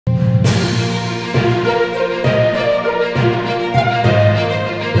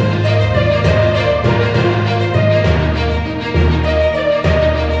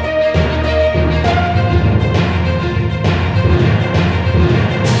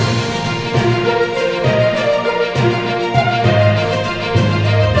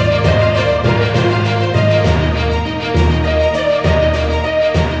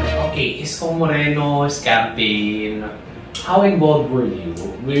campaign. How involved were you?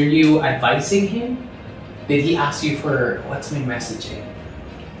 Were you advising him? Did he ask you for, what's my messaging?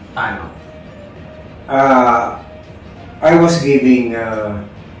 Paano? I was giving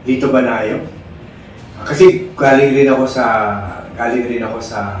Lito Banayo. Kasi galing rin ako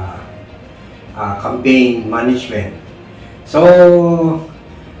sa campaign management. So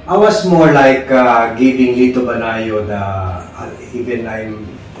I was more like giving Lito Banayo even I'm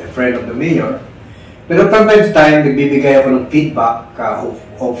a friend of the mayor. Pero from time to time, nagbibigay ako ng feedback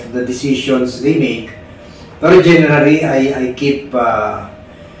of the decisions they make. Pero generally, I keep my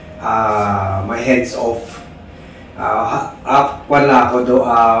hands off.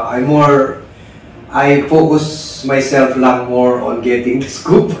 I focus myself lang more on getting the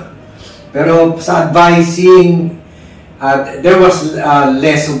scoop. Pero sa advising, there was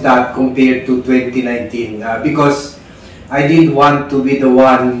less of that compared to 2019 because I didn't want to be the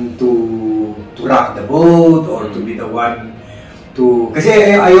one to rock the boat or to be the one to...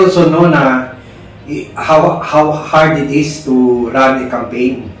 Kasi I also know na how hard it is to run a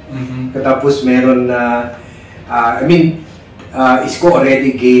campaign. Katapos meron na... Isko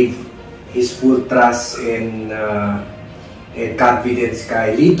already gave his full trust and confidence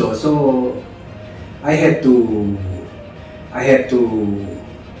kay Lito. So, I had to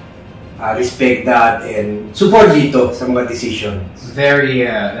respect that and support Lito sa mga decisions.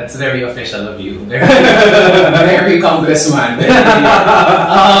 That's very official of you. Very congressman.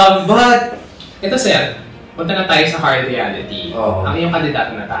 But, ito sir, punta na tayo sa hard reality. Ang iyong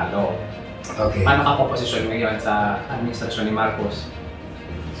kandidato natalo. Okay. Paano ka posisyon ngayon sa administrasyon ni Marcos?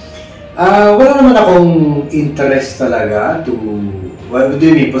 Wala naman akong interest talaga to, what do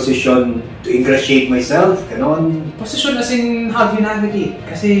you mean, position to ingratiate myself, ganon? Position as in how do you navigate?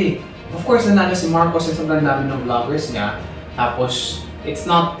 Kasi, of course, nanalo si Marcos sa sobrang dami ng vloggers niya. Tapos, it's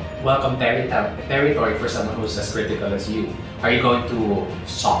not welcome territory for someone who's as critical as you. Are you going to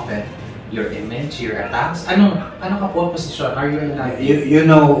soften your image, your attacks? Ano ka po position? Are you in that? You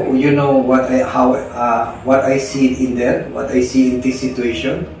know what I see in there, what I see in this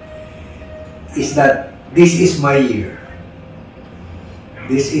situation is that this is my year.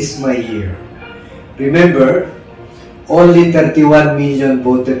 This is my year. Remember, only 31 million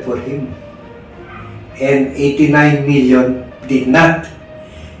voted for him. And 89 million did not.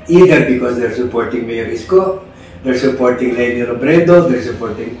 Either because they're supporting Mayor Isko, they're supporting Lenny Robredo, they're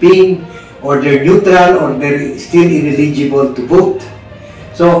supporting Ping, or they're neutral, or they're still ineligible to vote.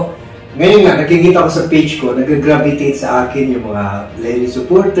 So, ngayon nga, nakikita ko sa page ko, nag-gravitate sa akin yung mga Lenny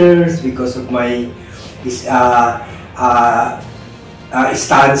supporters because of my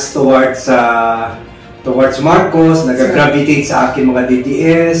stance towards Marcos, nag-gravitate sa akin mga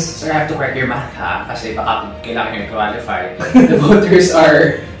DDS. Sir, I have to correct your math ha, kasi baka kailangan yung qualify. The voters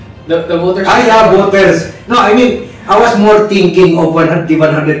are... The voters... yeah, voters. No, I mean, I was more thinking of 110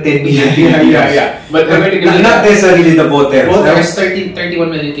 million. Yeah. But not necessarily the voters. Voters, 31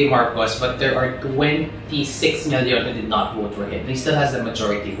 million kay Marcos, but there are 26 million who did not vote for him. He still has the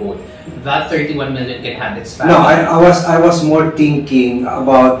majority vote. That 31 million can have its value. No, I was more thinking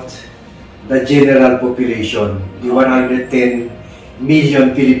about the general population, the 110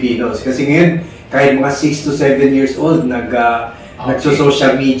 million Filipinos. Kasi ngayon, kahit mga 6 to 7 years old,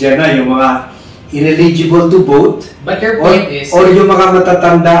 nagso-social media na, yung mga ineligible to vote. But your point is... Or yung mga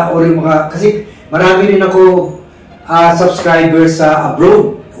matatanda, or yung mga... Kasi marami rin ako subscribers sa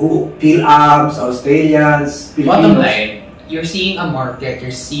abroad, Phil-Ams, Australians, Filipinos. Bottom line, you're seeing a market,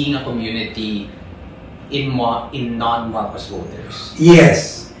 you're seeing a community in non-Marcos voters.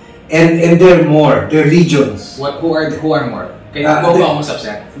 Yes. And there are more. There are legions. Who are more? Kaya mo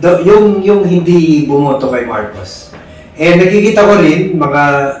subset? Yung hindi bumoto kay Marcos. And nakikita ko rin mga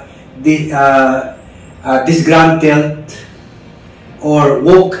disgruntled or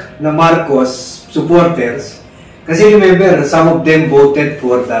woke na Marcos supporters. Kasi remember, some of them voted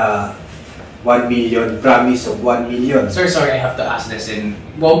for the 1 million, promise of 1 million. Sir, sorry, I have to ask this in...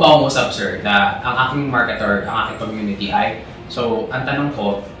 Buong pa umusap, sir, na ang aking marketer, ang aking community ay... So, ang tanong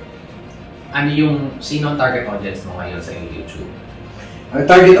ko, sino ang target audience mo ngayon sa YouTube? Ang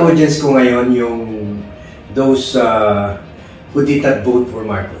target audience ko ngayon yung those who did not vote for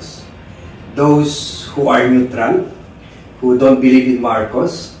Marcos. Those who are neutral, who don't believe in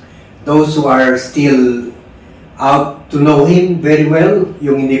Marcos, those who are still out to know him very well,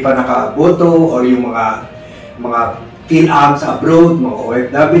 yung hindi pa nakaboto, or yung mga Phil-Ams abroad, mga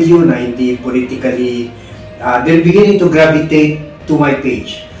OFW na hindi politically, they're beginning to gravitate to my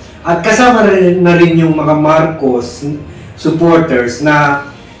page. At kasama na rin yung mga Marcos supporters na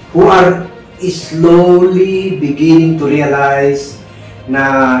who are slowly beginning to realize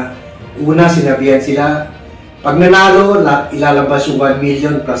na una sinabihan sila, Pag nanalo, ilalabas yung 1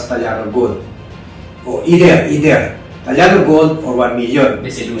 million plus Talyano Gold. O either Talyano Gold or 1 million.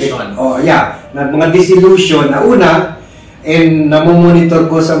 Disillusion. Yeah. Mga disillusion na una, and namomonitor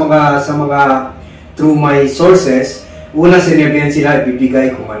ko sa mga through my sources, una sinabihan sila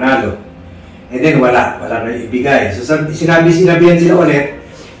ibibigay kung manalo. And then wala na ibigay. So sinabihan sila ulit,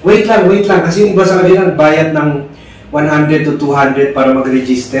 wait lang, kasi iba sa kanila bayad ng 100 to 200 para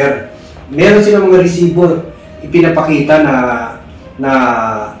mag-register. Meron silang mga resibo ipinapakita na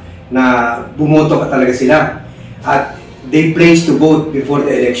bumoto ka talaga sila. At they pledged to vote before the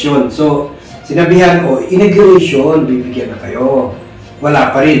election. So, sinabihan, inauguration, bibigyan na kayo.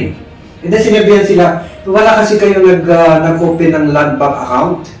 Wala pa rin. And then sinabihan sila, wala kasi kayo nag-open ng land bank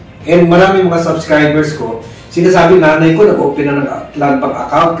account. And marami mga subscribers ko, sinasabi, nanay ko nag-open na ng land bank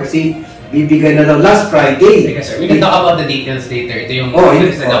account kasi bibigay na daw last Friday. Sige sir, we can talk about the details later. Ito yung are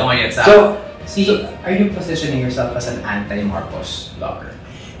you positioning yourself as an anti-Marcos blogger?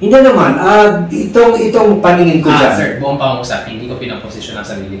 Hindi naman. Itong paningin ko dyan. Sir, buong pangusap, hindi ko pinaposisyon ang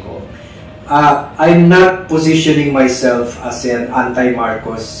sarili ko. I'm not positioning myself as an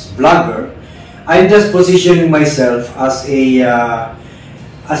anti-Marcos blogger. I'm just positioning myself as a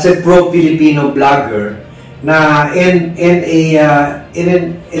pro-Filipino blogger and an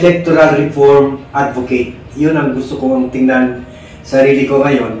electoral reform advocate. Yun ang gusto kong tingnan sarili ko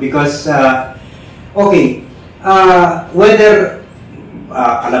ngayon because whether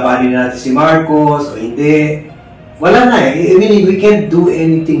kalabanin natin si Marcos o hindi, wala na eh. I mean, we can't do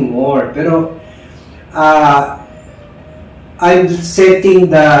anything more. Pero I'm setting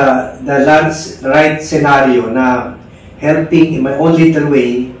the right scenario na helping in my own little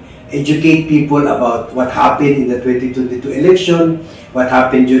way educate people about what happened in the 2022 election, what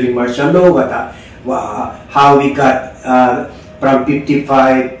happened during martial law, how we got from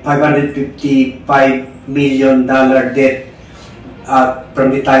 $555 million debt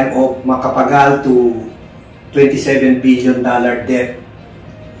from the time of Macapagal to $27 billion debt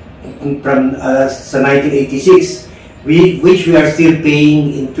from sa 1986, which we are still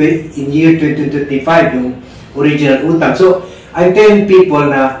paying in year 2025, yung original utang. So, I'm telling people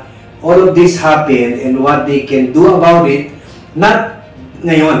na all of this happened and what they can do about it, not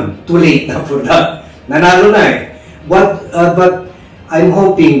ngayon, too late na for that. Nanalo na eh. But I'm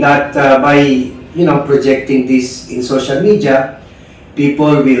hoping that by projecting this in social media,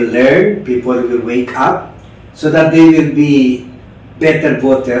 people will learn, people will wake up, so that they will be better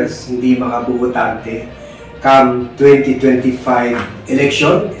voters, hindi mga bubutante, come 2025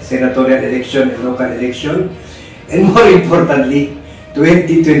 election, senatorial election and local election, and more importantly,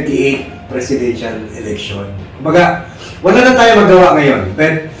 2028 presidential election. Kumbaga, wala na tayo magawa ngayon.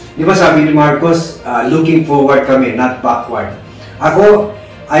 But, di ba sabi ni Marcos, looking forward kami, not backward. Ako,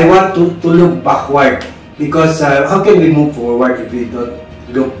 I want to look backward because how can we move forward if we don't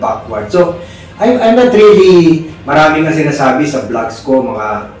look backward? So, I'm not really, maraming na sinasabi sa vlogs ko,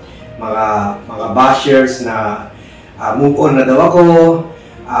 mga bashers na move on na daw ako,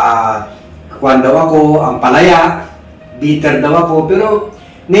 kwan daw ako, ang palaya, bitter daw ako, pero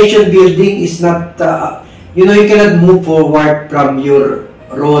nation building is not, you cannot move forward from your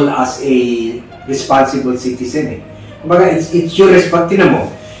role as a responsible citizen eh. Kumbaga, it's your responsibility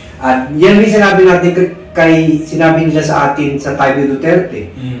mo. At yan may sinabi natin sinabi nila sa atin sa time ni Duterte.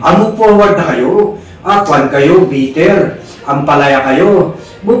 Move forward na kayo. Kwan kayo, bitter. Ang palaya kayo.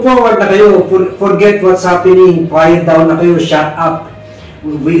 Move forward na kayo. Forget what's happening. Quiet down na kayo. Shut up.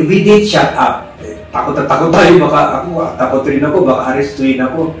 We did shut up. Takot tayo. Takot rin ako. Baka arestuin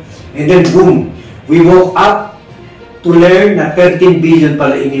ako. And then boom. We woke up to learn na 13 billion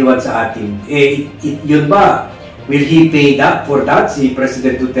pala iniwan sa atin. Yun ba? Will he pay that for that, si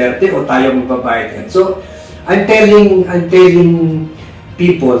President Duterte, o tayo magbabayad yan? So, I'm telling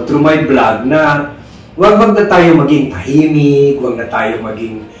people through my blog na wag na tayo maging tahimik, wag na tayo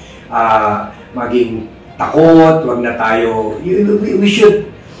maging takot, wag na tayo,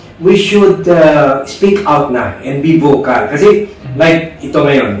 we should speak out na and be vocal. Kasi, like ito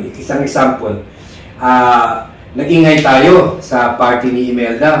ngayon, isang example, nag-ingay tayo sa party ni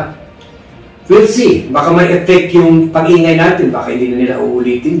Imelda. We'll see. Baka may effect yung pag-ingay natin. Baka hindi na nila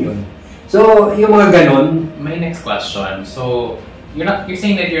uulitin yun. So, yung mga ganon. My next question. So, you're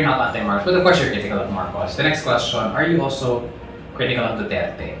saying that you're not anti-Marcos, but of course you're critical of Marcos. The next question, are you also critical of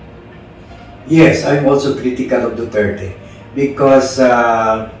Duterte? Yes, I'm also critical of Duterte. Because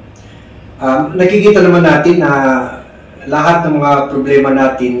nakikita naman natin na lahat ng mga problema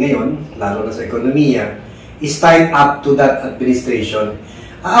natin ngayon, lalo na sa ekonomiya, is tied up to that administration.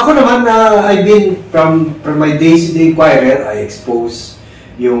 Ako naman, I've been from my days in the Inquirer, I expose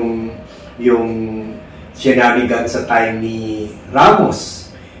yung shenanigans sa time ni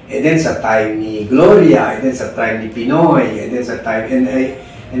Ramos, and then sa time ni Gloria, and then sa time ni Pinoy, and then sa time,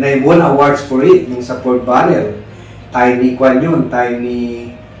 and I won awards for it, yung sa Port Barrel. Time ni Kwan yun, time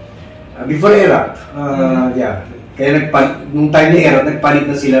ni before ERAP. Yeah. Kaya nung time ni ERAP, nagpalit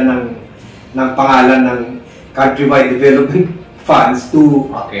na sila ng pangalan ng Countrywide Development Funds to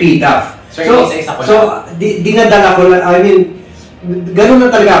PDAF. So dinadala ko lang, I mean, ganun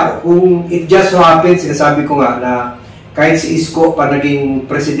na talaga ako. Kung it just so happens, sinasabi ko nga na kahit si Isko pa naging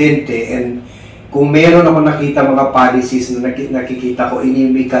presidente, and kung meron ako nakita mga policies na nakikita ko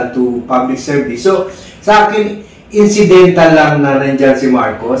inimical to public service. So, sa akin, incidental lang na nandyan si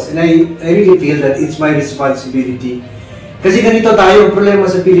Marcos, and I really feel that it's my responsibility. Kasi ganito tayo, ang problema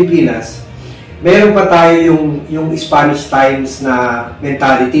sa Pilipinas, meron pa tayo yung Spanish Times na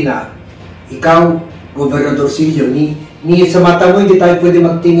mentality na ikaw, Gobernador Silvio, ni sa mata mo hindi tayo pwede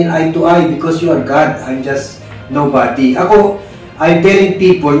magtingin eye to eye because you are God, I'm just nobody. Ako, I'm telling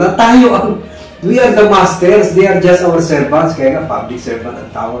people na tayo we are the masters, they are just our servants, kaya nga public servant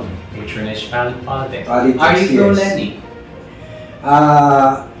ang tawag. Patronage politics. Are you pro Lenny?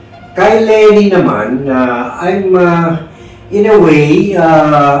 Kay Lenny naman, I'm in a way,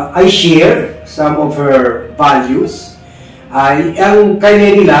 I share some of her values. Ang kay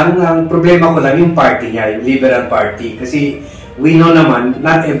Lenny lang, ang problema ko lang yung party niya, yung Liberal Party. Kasi we know naman,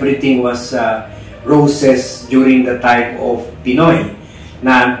 not everything was roses during the time of Pinoy.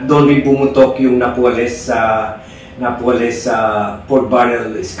 Na doon may bumutok yung Napoles Port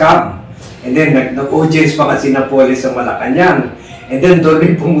Barrel scam. And then nag-audience pa kasi Napoles sa Malacanang. And then doon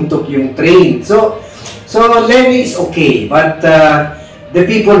may bumutok yung train. So Lenny is okay, but the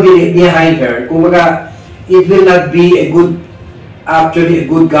people behind her, kumbaga, it will not be a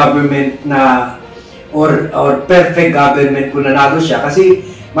good government na or perfect government kung nanalo siya, kasi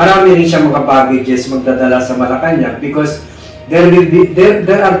marami rin siya mga baggages magdadala sa Malacanang, because there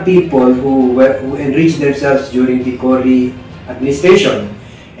are people who enrich themselves during the Cory administration,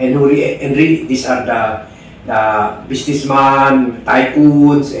 and these are the businessmen,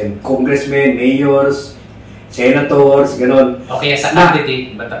 tycoons, and congressmen, mayors, senators, ganon. Okay, as a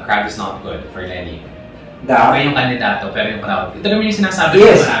candidate, but the crowd is not good for Lenny. Okay yung kandidato, pero yung crowd. Ito naman yung sinasabi ko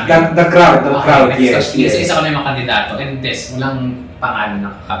marami. The crowd, yes. Isa ko na yung mga kandidato. And this, walang pangalan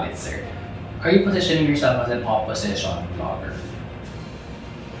ng kakabit, sir. Are you positioning yourself as an opposition blogger?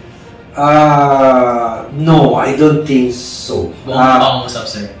 No, I don't think so. Buong pangusap,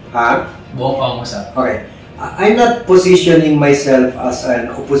 sir. Buong pangusap. Okay. I'm not positioning myself as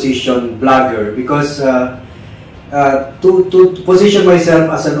an opposition blogger because to position myself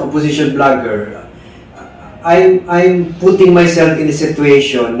as an opposition blogger, I'm putting myself in a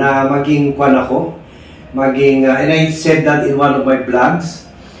situation na maging and I said that in one of my blogs,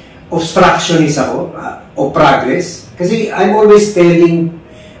 obstructionist ako, of progress. Kasi I'm always telling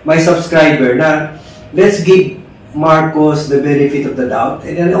my subscriber na let's give Marcos the benefit of the doubt,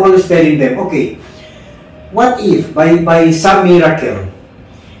 and I'm always telling them, okay, what if by some miracle,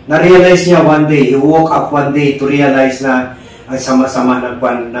 na-realize niya one day, he woke up one day to realize na ang sama-sama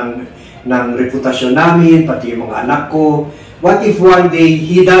ng reputasyon namin, pati yung mga anak ko. What if one day,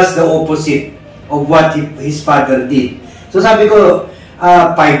 he does the opposite of what his father did? So sabi ko,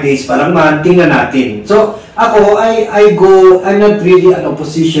 5 days pa lang man, tingnan natin. So ako, I'm not really an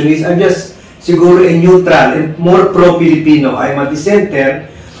oppositionist, I'm just siguro a neutral and more pro-Filipino. I'm at the center.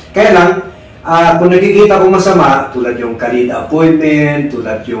 Kaya lang, kung nakikita ko masama, tulad yung Kalida appointment,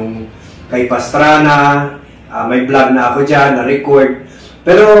 tulad yung kay Pastrana, may vlog na ako dyan, na-record.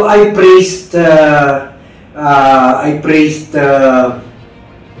 Pero I praised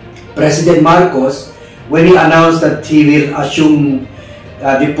President Marcos when he announced that he will assume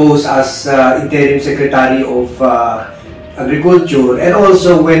the post as interim secretary of agriculture, and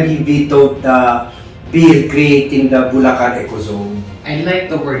also when he vetoed the bill creating the Bulacan Ecozone. I like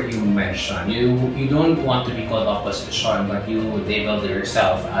the word you mentioned. You don't want to be called opposition, but you labeled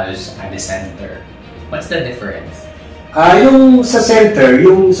yourself as a dissenter. What's the difference? Yung sa center,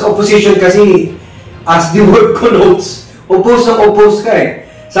 yung sa opposition kasi, as the word connotes, oppose ka eh.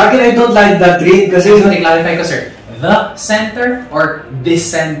 Sa akin, I don't like that read kasi... So, i-clarify ko, sir. The center or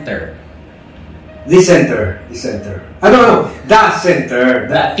dissenter? The center. The center. The center.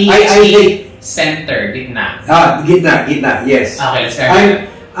 The PhD center, gitna. Gitna, yes. Okay, let's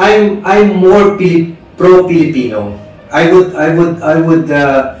start. I'm more pro-Filipino. I would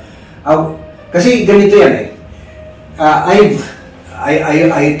kasi ganito yan eh.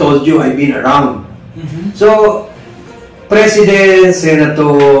 I told you I've been around. Mm-hmm. So presidents,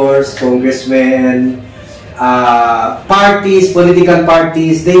 senators, congressmen, parties, political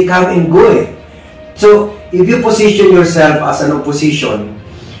parties, they come and go eh. So, if you position yourself as an opposition,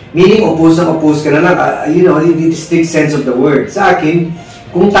 meaning oppose ka na lang, you know, in the strict sense of the word. Sa akin,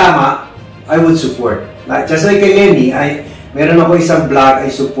 kung tama, I would support. Like, just like kay Lenny, meron ako isang blog,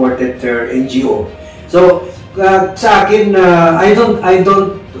 I supported her NGO. So, sa akin, I don't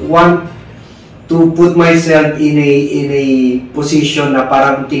want to put myself in a position na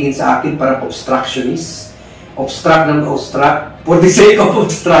parang tingin sa akin parang obstructionist, obstruct for the sake of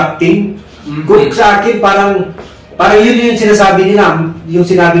obstructing. Kung sa akin parang yun yung sinasabi nila, yung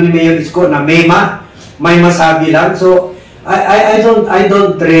sinabi ni Mayor Isko na may masabi lang. So I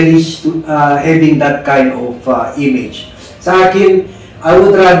don't relish to, having that kind of image. Sa akin, I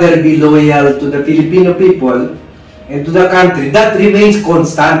would rather be loyal to the Filipino people and to the country. That remains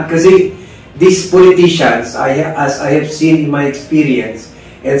constant kasi these politicians, as I have seen in my experience,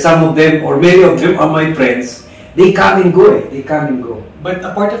 and some of them, or many of them are my friends, they come and go. They come and go. But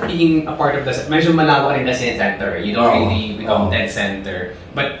a part of being a part of the, medyo malawak rin kasi center. You don't really become dead center.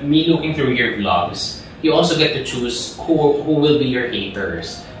 But me looking through your vlogs, you also get to choose who will be your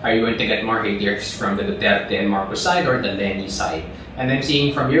haters. Are you going to get more haters from the Duterte and Marcos side or the Lenny side? And then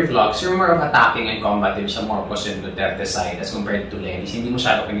seeing from your vlogs, you're more of attacking and combative sa Marcos and Duterte side as compared to Lenny. Hindi mo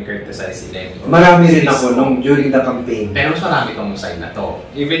masyado kinikriticize si Lenny. Marami rin ako during the campaign. Pero mas marami tong side na to.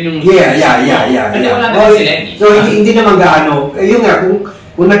 Even yung... Yeah. Hindi wala na si Lenny. So, hindi naman gaano. Yun nga,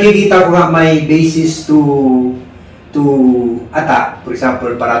 kung nakikita ko nga may basis to attack, for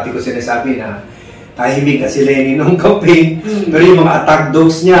example, parati ko sinasabi na tahimik na si Lenny nung campaign, pero yung mga attack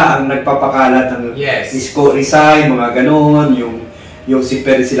dogs niya ang nagpapakalat ng Isko resign, mga ganon, yung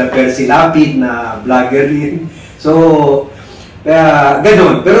sila Percy Lapid na vlogger rin. So,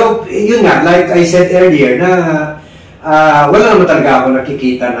 ganon. Pero yun nga, like I said earlier, na wala naman talaga ako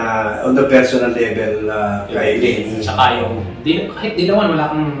nakikita na on the personal level kay Lenny. Tsaka yung, kahit Dilawan,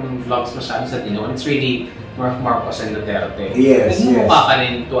 wala kang vlogs masyado sa Dilawan. It's really Marcos and Duterte. Yes. Nagmumukha ka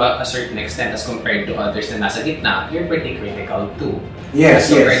rin to a certain extent as compared to others na nasa gitna, you're pretty critical too. Yes,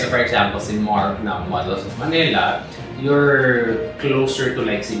 as compared to, for example, si Mark na Models of Manila, you're closer to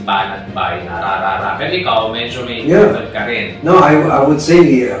like si Banat Bay na rarara. Pero ikaw, medyo may level ka rin. No, I would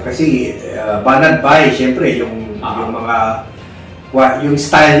say, kasi Banat Bay, syempre, yung mga, yung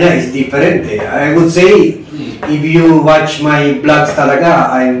style niya is different eh. I would say, if you watch my vlogs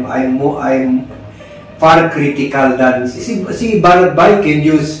talaga, I'm far critical than si Banat Bay can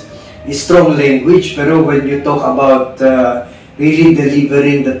use strong language, pero when you talk about really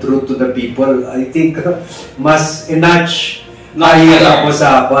delivering the truth to the people, I think mas notch higher ako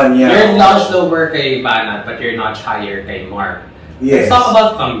sa kwan niya. You're notch lower kay Banat, but you're notch higher kay Mark. Yes. Let's talk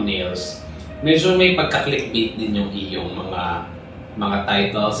about thumbnails. Medyo may pagka-clickbait din yung iyong mga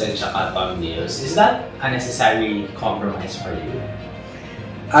titles and saka thumbnails. Is that a necessary compromise for you?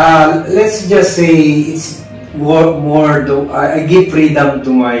 Let's just say it's more I give freedom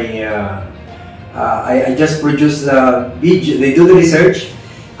to my I just produce the video, they do the research,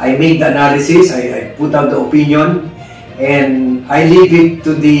 I make the analysis, I put out the opinion, and I leave it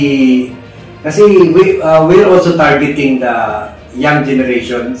to the, kasi we're also targeting the young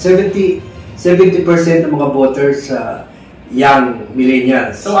generation. 70% ng mga voters young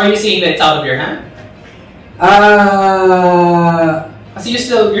millennials. So are you saying that it's out of your hand? Kasi you're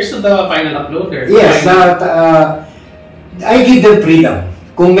still the final uploader. Yes, I give them freedom.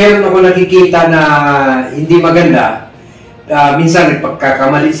 Kung meron ako nakikita na hindi maganda, minsan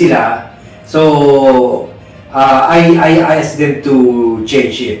nagpagkakamali sila, so I ask them to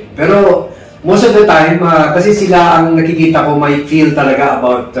change it. Pero most of the time, kasi sila ang nakikita ko may feel talaga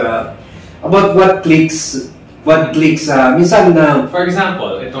about what clicks. Minsan na... For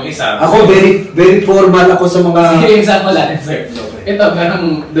example, itong isa... Ako, very formal ako sa mga... Sige, example natin, sir. Ito,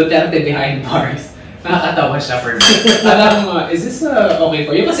 ganang Duterte behind bars. Nakakatawa siya for me. Alam mo, is this okay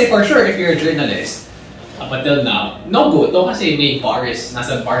for you? Kasi for sure, if you're a journalist, up until now, no go to kasi may bars.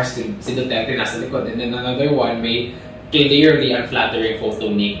 Nasa bars si Duterte nasa likod. And then another one, may clearly unflattering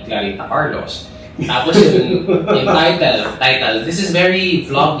photo ni Clarita Carlos. Tapos yung title, this is very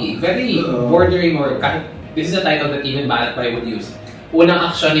vloggy, very bordering or this is a title that even Banat Bay would use. Unang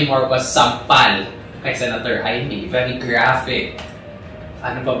aksyon ni Marcos, sampal kay Senator Jaime. Very graphic.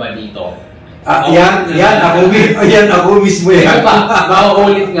 Ano pa ba dito? Yan ako mismo yan. Ano ba?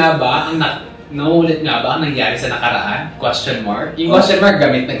 Nauulit nga ba ang nangyari sa nakaraan? Question mark. Yung question mark,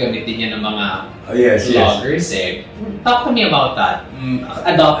 gamit na gamit din yan ng mga vloggers eh. Talk to me about that.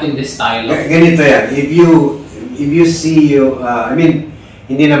 Adopting this style of... Ganito yan. If you see, I mean,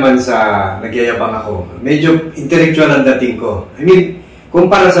 hindi naman sa nagyayabang ako. Medyo intellectual ang dating ko. I mean,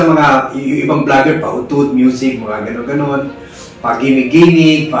 kumpara sa mga ibang vlogger pa, utut, music, mga ganon-ganon.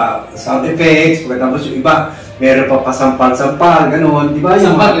 pa-gimmick-gimmick, pa-sound effects, pagkatapos yung iba, meron pa pasampal-sampal, gano'n, di ba?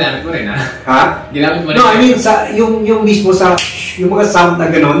 Sampal, ginamit mo rin, ha? Ha? Ginamit mo rin. No, I mean, yung mismo yung mga sound na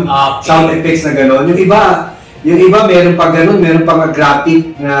gano'n, sound effects na gano'n, yung iba meron pa gano'n, meron pa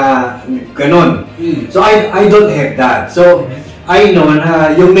graphic na gano'n. So, I don't have that. So, I know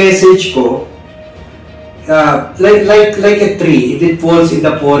na yung message ko, like a tree, if it falls in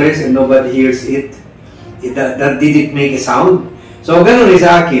the forest and nobody hears it, that did it make a sound? So, ganun rin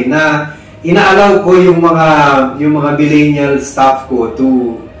sa akin na inaalaw ko yung mga millennial staff ko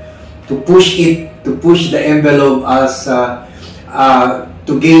to push the envelope as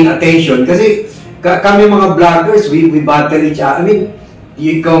to gain attention. Kasi kami mga vloggers, we battle each other. I mean,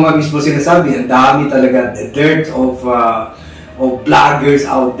 ikaw nga mismo sinasabi, ang dami talaga, the dearth of vloggers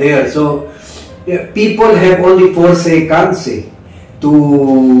out there. So, people have only 4 seconds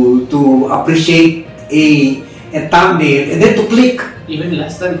to appreciate a thumbnail and then to click. Even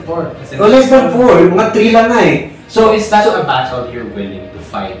less than 4. Less than 4. Mga 3 lang nga eh. So is that a battle you're willing to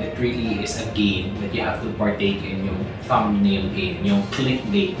fight? It really is a game that you have to partake in, yung thumbnail game, yung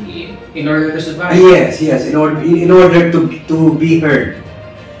clickbait game, in order to survive? Yes. In order to be heard.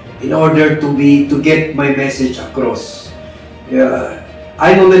 In order to get my message across.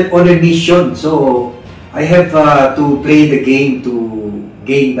 I'm on a mission, so I have to play the game to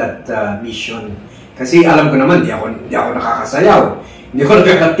gain that mission. Kasi alam ko naman, di ako nakakasayaw, hindi ako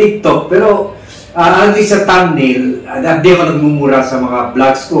nakaka-TikTok, pero at least sa thumbnail, di ako nagmumura sa mga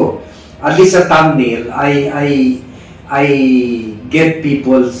vlogs ko. At least sa thumbnail, I get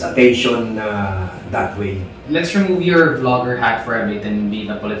people's attention that way. Let's remove your vlogger hat for a bit and be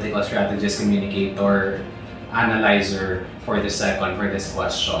the political strategist, communicator, analyzer for this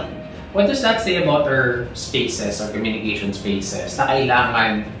question. What does that say about our spaces or communication spaces na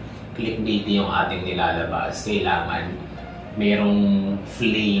kailangan clickbaity yung ating nilalabas? Kailangan mayroong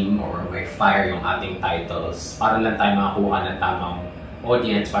flame or may fire yung ating titles para lang tayo makakuha ng tamang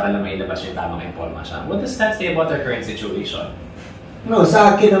audience, para lang mailabas yung tamang impormasyon. What does that say about our current situation? No,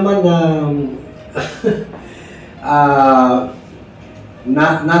 sa akin naman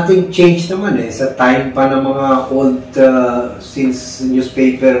nothing changed naman sa time pa ng mga old since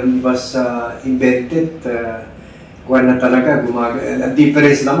newspaper was invented, kuwan na talaga ang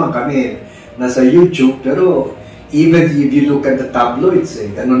difference naman kami nasa YouTube, pero even if you look at the tabloids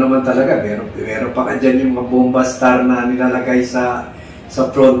gano'n naman talaga, meron pa ka dyan yung mga bomba star na nilalagay sa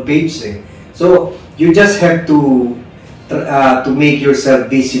front page so you just have to make yourself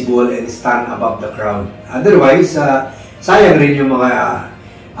visible and stand above the crowd, otherwise sayang rin yung mga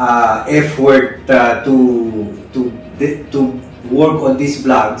effort to work on these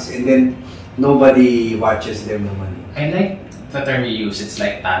vlogs and then nobody watches them naman. I like the term you use, it's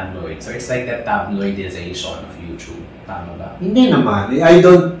like tabloid. So it's like the tabloidization of YouTube. Tama ba? Hindi naman. I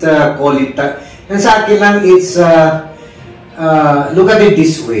don't call it that. And sa akin lang, it's look at it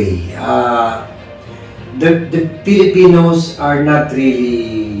this way. The Filipinos are not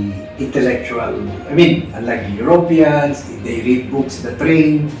really intellectual. I mean, unlike the Europeans, they read books in the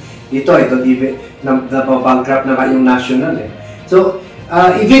train. Dito, I don't even, napabankrupt na yung national So,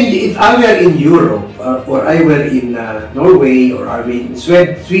 even if I were in Europe, or I were in Norway, or I were in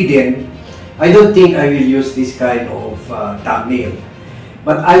Sweden, I don't think I will use this kind of thumbnail.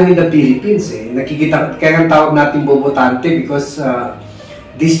 But I'm in the Philippines nakikita, kaya ang tawag natin bobotante because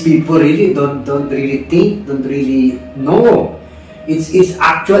these people really don't really think, don't really know. It's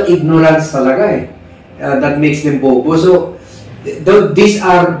actual ignorance talaga that makes them bobo. So this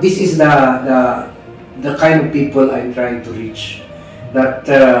is the kind of people I'm trying to reach. That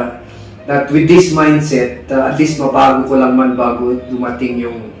with this mindset, at least mabago ko lang man bago dumating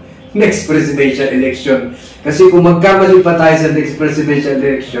yung next presidential election. Kasi kung magkamali pa tayo sa next presidential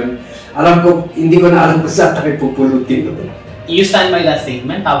election, hindi ko na alam kung saan tayo pupulutin. You stand by that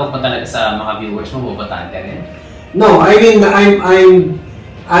statement? Tawag mo talaga sa mga viewers mo, bobotante rin? No, I mean,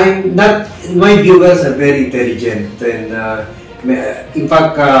 I'm not, my viewers are very intelligent and in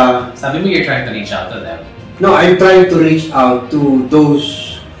fact, sabi mo you're trying to reach out to them. No, I'm trying to reach out to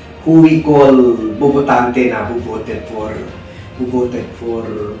those who we call bobotante na who voted for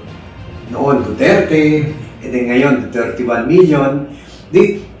noon Duterte, and then ngayon 31 million.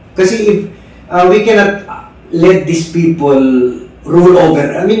 Kasi if we cannot let these people rule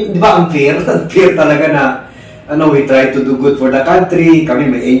over, I mean, di ba unfair? Unfair talaga na we try to do good for the country, kami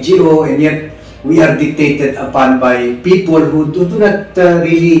may NGO, and yet we are dictated upon by people who do not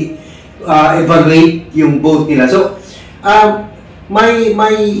really evaluate yung vote nila. So,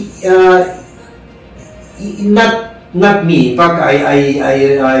 not me. In fact, I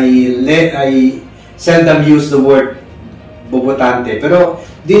seldom use the word bobotante. Pero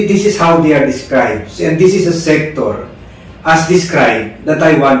this is how they are described. And this is a sector, as described, that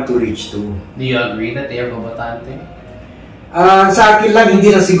I want to reach to. Do you agree that they are bobotante? Sa akin lang,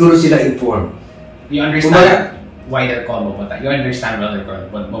 hindi na siguro sila informed. You understand why they're called bobotante? You understand why they're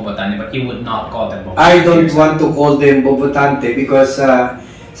called bobotante, but you would not call them bobotante? I don't want to call them bobotante because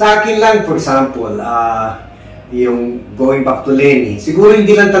sa akin lang, for example, yung going back to Lenny, siguro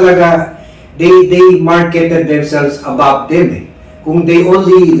hindi lang talaga they marketed themselves above them eh. Kung they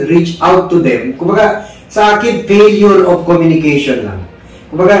only reach out to them, kumbaga sa akin failure of communication lang.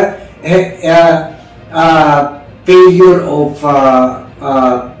 Kumbaga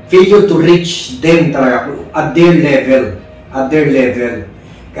failure to reach them talaga at their level.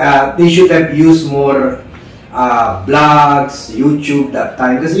 They should have used more blogs, YouTube that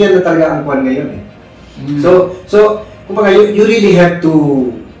time kasi yan na talaga ang kwan ngayon eh. So kumbaga you really have to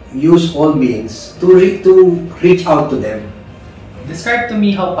use all means to reach out to them. Describe to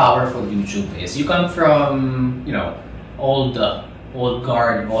me how powerful YouTube is. You come from, you know, old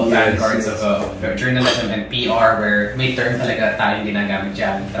vanguards of journalism and PR where may term talaga tayong ginagamit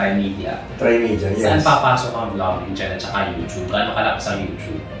dyan, tri-media. Tri-media, yes. Saan papasok ang vlogging dyan at saka YouTube? Gaano kalakas ang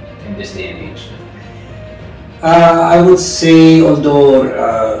YouTube in this day and age? I would say, although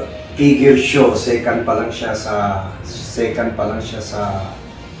figure show, second pa lang siya sa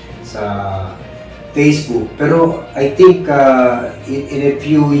Facebook. Pero I think in a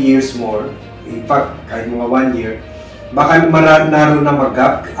few years more, in fact, kahit mga 1 year, baka naroon na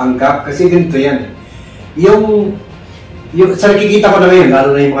ang gap kasi ganito yan. Yung sa nakikita ko na ngayon, lalo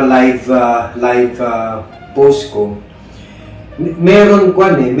na yung mga live post ko, meron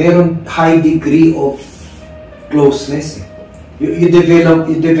high degree of closeness. You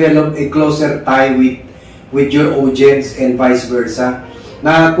develop a closer tie with your audience and vice versa.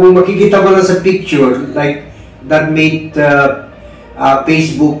 Na kung makikita mo lang sa picture, like that made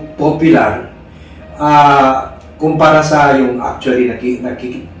Facebook popular, kumpara sa yung actually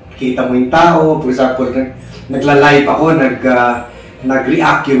nakikita mo yung tao. For example, nagla-live ako,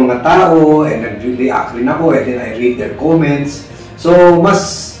 nag-react yung mga tao, and nag-react rin ako, and then I read their comments. So,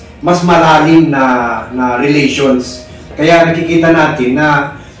 mas malalim na relations. Kaya nakikita natin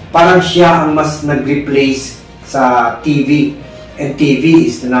na parang siya ang mas nag-replace sa TV. And TV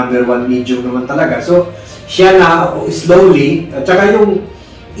is the #1 medium naman talaga. So, siya na slowly, at saka yung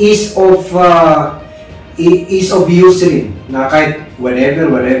ease of use rin, na kahit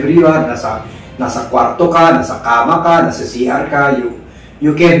wherever you are, nasa kwarto ka, nasa kama ka, nasa CR ka,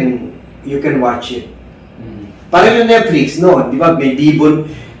 you can watch it. Parang yung Netflix, no? Di ba? May Bibo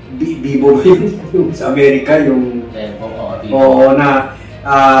yung sa Amerika, yung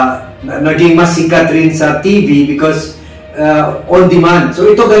naging mas sikat rin sa TV because on demand. So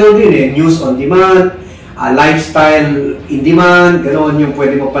ito ganoon din eh, news on demand, lifestyle in demand, ganoon yung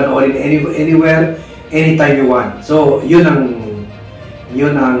pwede mo panoorin anywhere, anytime you want. So yun ang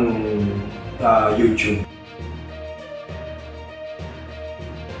YouTube.